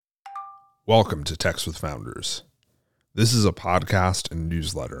Welcome to Text with Founders. This is a podcast and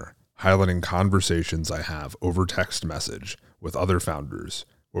newsletter highlighting conversations I have over text message with other founders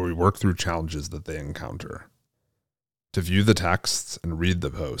where we work through challenges that they encounter. To view the texts and read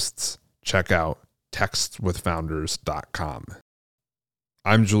the posts, check out textswithfounders.com.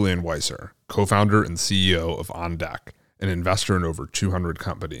 I'm Julian Weiser, co-founder and CEO of OnDeck, an investor in over 200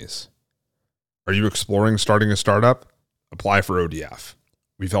 companies. Are you exploring starting a startup? Apply for ODF.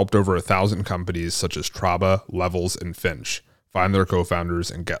 We've helped over 1,000 companies such as Traba, Levels, and Finch find their co-founders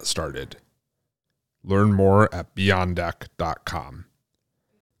and get started. Learn more at beyonddeck.com.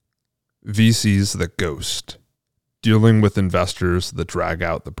 VCs that ghost. Dealing with investors that drag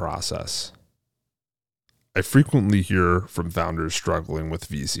out the process. I frequently hear from founders struggling with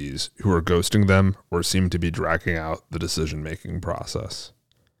VCs who are ghosting them or seem to be dragging out the decision-making process.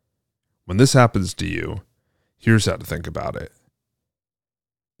 When this happens to you, here's how to think about it.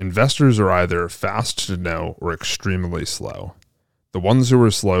 Investors are either fast to know or extremely slow. The ones who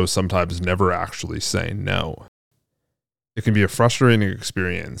are slow sometimes never actually say no. It can be a frustrating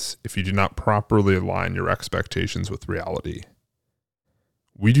experience if you do not properly align your expectations with reality.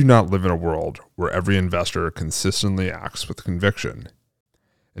 We do not live in a world where every investor consistently acts with conviction.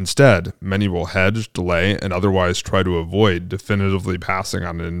 Instead, many will hedge, delay, and otherwise try to avoid definitively passing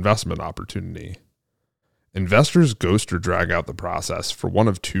on an investment opportunity. Investors ghost or drag out the process for one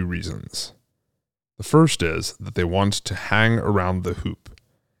of two reasons. The first is that they want to hang around the hoop.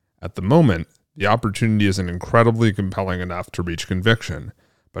 At the moment, the opportunity isn't incredibly compelling enough to reach conviction,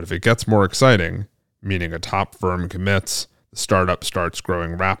 but if it gets more exciting, meaning a top firm commits, the startup starts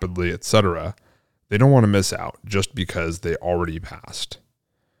growing rapidly, etc., they don't want to miss out just because they already passed.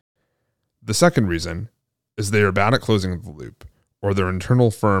 The second reason is they are bad at closing the loop, or their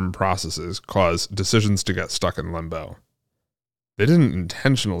internal firm processes cause decisions to get stuck in limbo. They didn't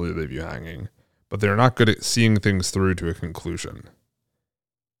intentionally leave you hanging, but they are not good at seeing things through to a conclusion.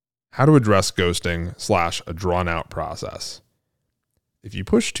 How to address ghosting / a drawn-out process. If you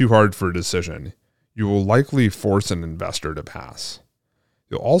push too hard for a decision, you will likely force an investor to pass.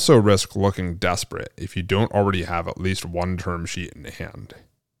 You'll also risk looking desperate if you don't already have at least one term sheet in hand.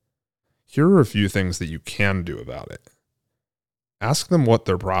 Here are a few things that you can do about it. Ask them what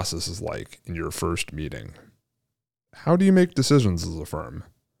their process is like in your first meeting. How do you make decisions as a firm?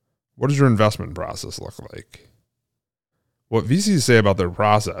 What does your investment process look like? What VCs say about their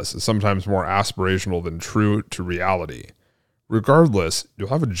process is sometimes more aspirational than true to reality. Regardless, you'll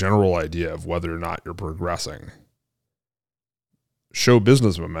have a general idea of whether or not you're progressing. Show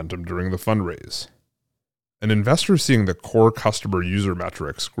business momentum during the fundraise. An investor seeing the core customer user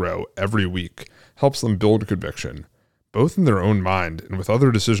metrics grow every week helps them build conviction, both in their own mind and with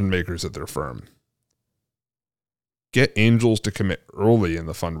other decision makers at their firm. Get angels to commit early in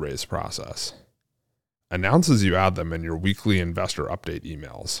the fundraise process. Announce as you add them in your weekly investor update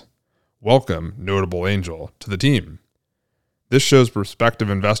emails. Welcome, notable angel, to the team. This shows prospective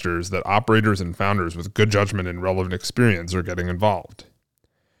investors that operators and founders with good judgment and relevant experience are getting involved.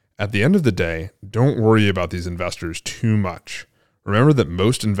 At the end of the day, don't worry about these investors too much. Remember that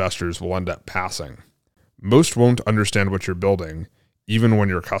most investors will end up passing. Most won't understand what you're building, even when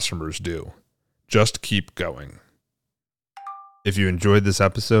your customers do. Just keep going. If you enjoyed this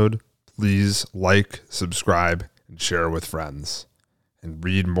episode, please like, subscribe, and share with friends. And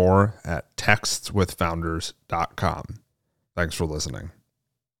read more at textswithfounders.com. Thanks for listening.